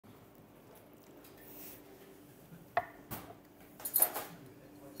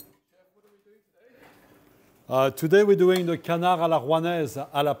Today we're doing the Canard à la Rouennaise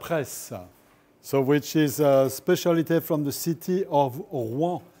à la Presse, so which is a specialty from the city of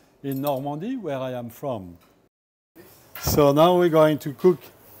Rouen in Normandy, where I am from. So now we're going to cook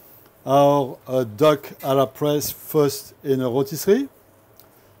our duck à la presse first in a rôtisserie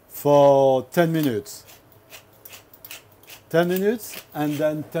for 10 minutes. 10 minutes and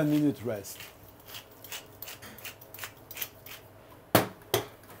then 10 minutes rest.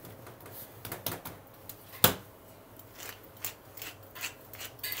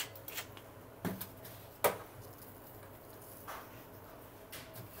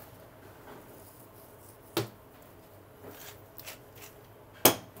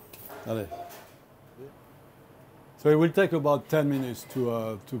 Allez. So it will take about 10 minutes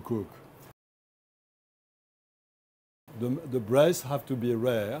to cook. The breasts have to be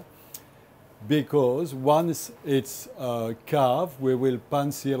rare because once it's carved, we will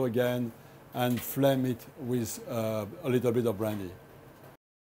pan sear again and flame it with a little bit of brandy.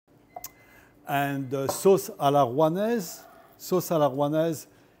 And the sauce à la Rouennaise,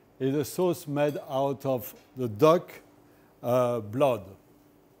 is a sauce made out of the duck blood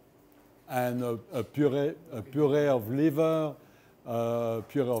and a puree of liver,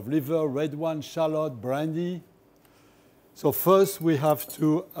 red wine, shallot, brandy. So first we have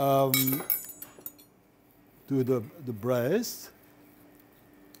to do the breast.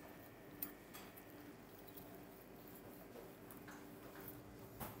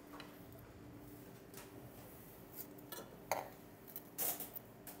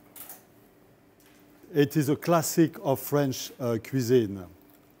 It is a classic of French cuisine.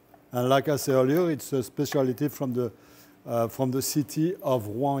 And like I said earlier, it's a specialty from the city of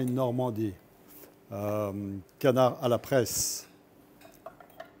Rouen in Normandy. Canard à la Presse.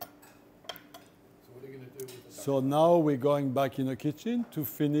 So now we're going back in the kitchen to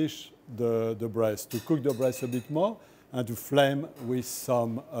finish the breast, to cook the breast a bit more and to flame with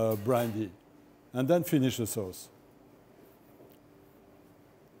some brandy. And then finish the sauce.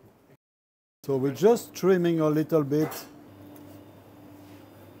 So we're just trimming a little bit.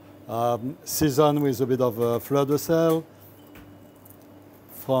 Seasoned with a bit of fleur de sel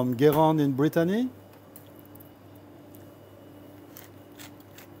from Canard in Brittany.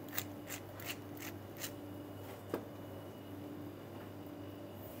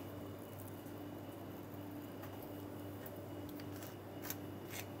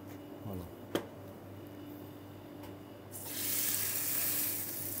 Voilà.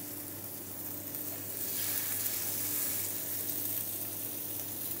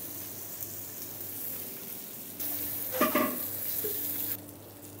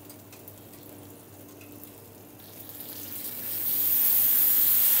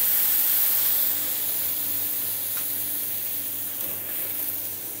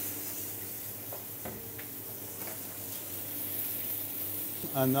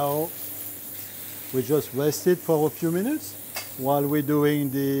 And now we just rest it for a few minutes while we're doing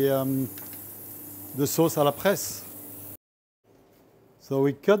the sauce à la presse. So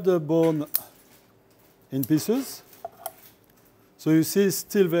we cut the bone in pieces. So you see it's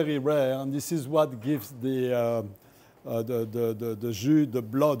still very rare, and this is what gives the jus, the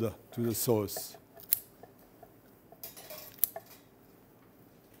blood to the sauce.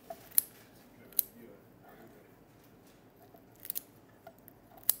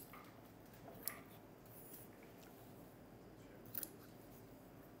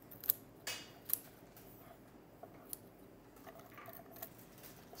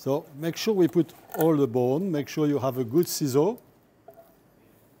 So make sure we put all the bone. Make sure you have a good ciseau.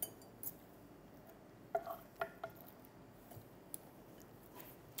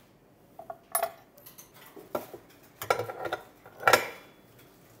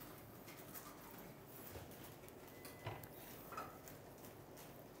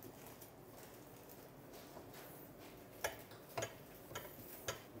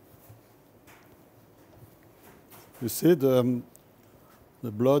 You see the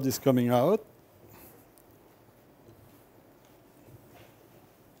blood is coming out.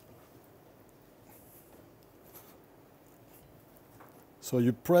 So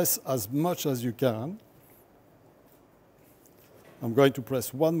you press as much as you can. I'm going to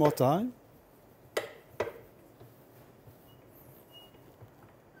press one more time.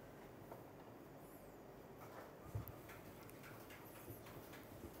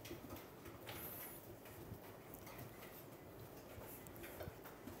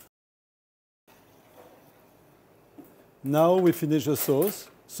 Now we finish the sauce.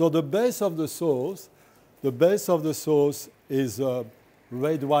 So the base of the sauce is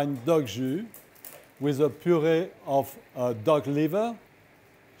red wine duck jus with a puree of duck liver,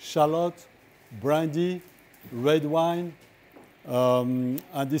 shallot, brandy, red wine,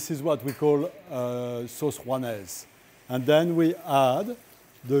 and this is what we call sauce Rouennaise. And then we add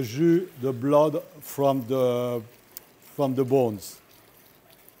the jus, the blood from the bones.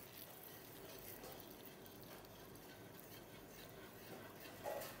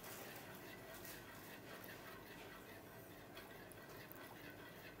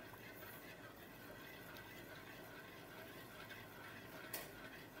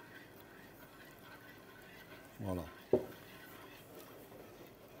 Voilà.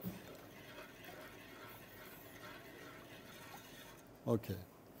 Okay.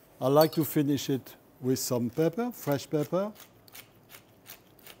 I like to finish it with some pepper, fresh pepper.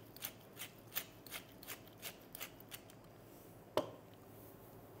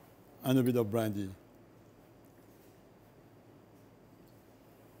 And a bit of brandy.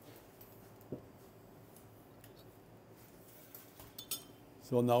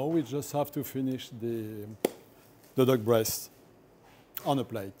 So now we just have to finish the duck breast on a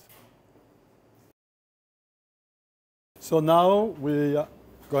plate. So now we are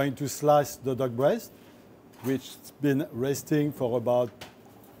going to slice the duck breast, which has been resting for about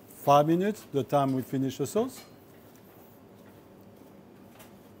 5 minutes, the time we finish the sauce.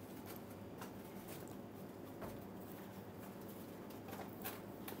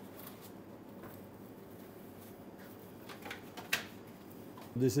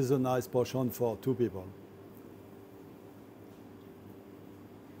 This is a nice portion for 2 people.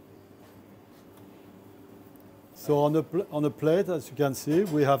 So on a plate, as you can see,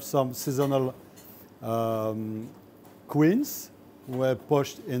 we have some seasonal queens who were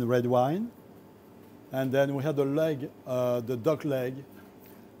poached in red wine. And then we had the leg, the duck leg,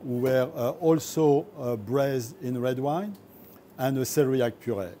 who were also braised in red wine, and a celeriac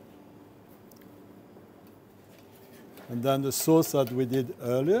puree. And then the sauce that we did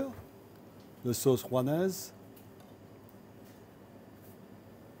earlier, the sauce Rouennaise.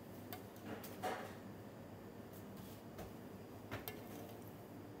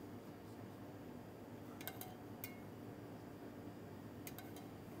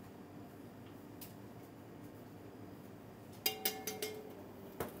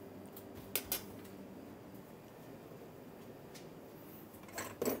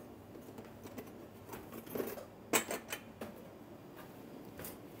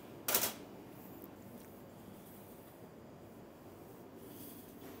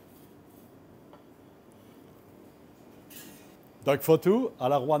 Duck for two à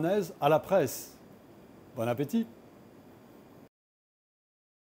la rouennaise, à la presse. Bon appétit!